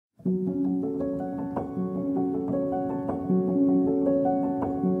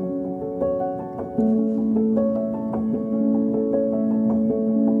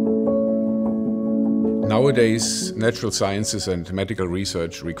Nowadays, natural sciences and medical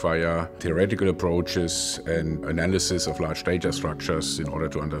research require theoretical approaches and analysis of large data structures in order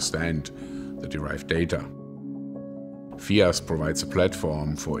to understand the derived data. FIAS provides a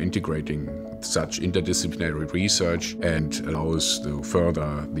platform for integrating such interdisciplinary research and allows to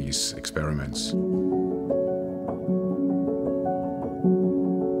further these experiments.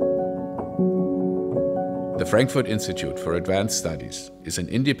 The Frankfurt Institute for Advanced Studies is an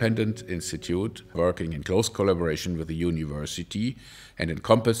independent institute working in close collaboration with the university and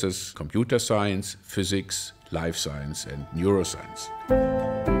encompasses computer science, physics, life science and neuroscience.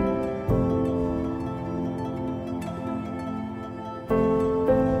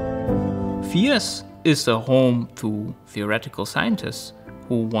 FIAS is a home to theoretical scientists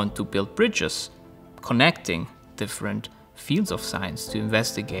who want to build bridges, connecting different fields of science to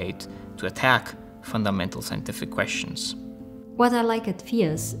investigate, to attack fundamental scientific questions. What I like at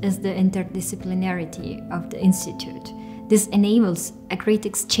FIAS is the interdisciplinarity of the institute. This enables a great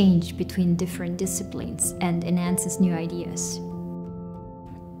exchange between different disciplines and enhances new ideas.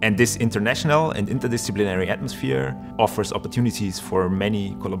 And this international and interdisciplinary atmosphere offers opportunities for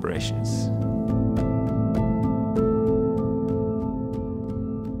many collaborations.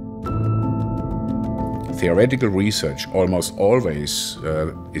 Theoretical research almost always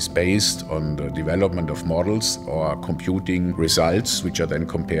is based on the development of models or computing results which are then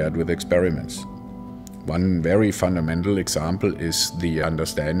compared with experiments. One very fundamental example is the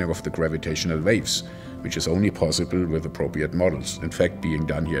understanding of the gravitational waves, which is only possible with appropriate models, in fact being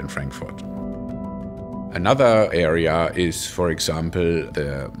done here in Frankfurt. Another area is, for example,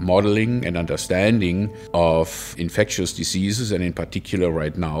 the modeling and understanding of infectious diseases, and in particular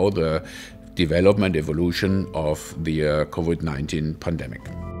right now the development, evolution of the COVID-19 pandemic.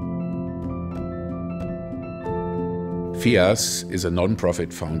 FIAS is a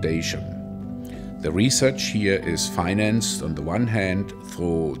non-profit foundation. The research here is financed on the one hand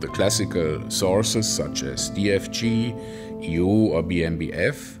through the classical sources such as DFG, EU or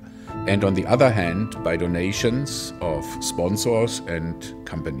BMBF, and on the other hand by donations of sponsors and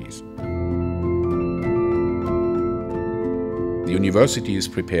companies. The university is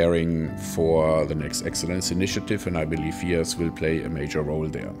preparing for the next Excellence Initiative, and I believe FIAS will play a major role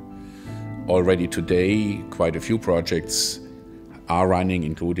there. Already today, quite a few projects are running,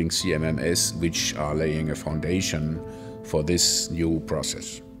 including CMMS, which are laying a foundation for this new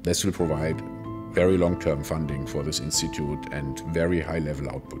process. This will provide very long-term funding for this institute and very high-level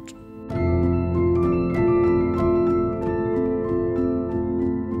output.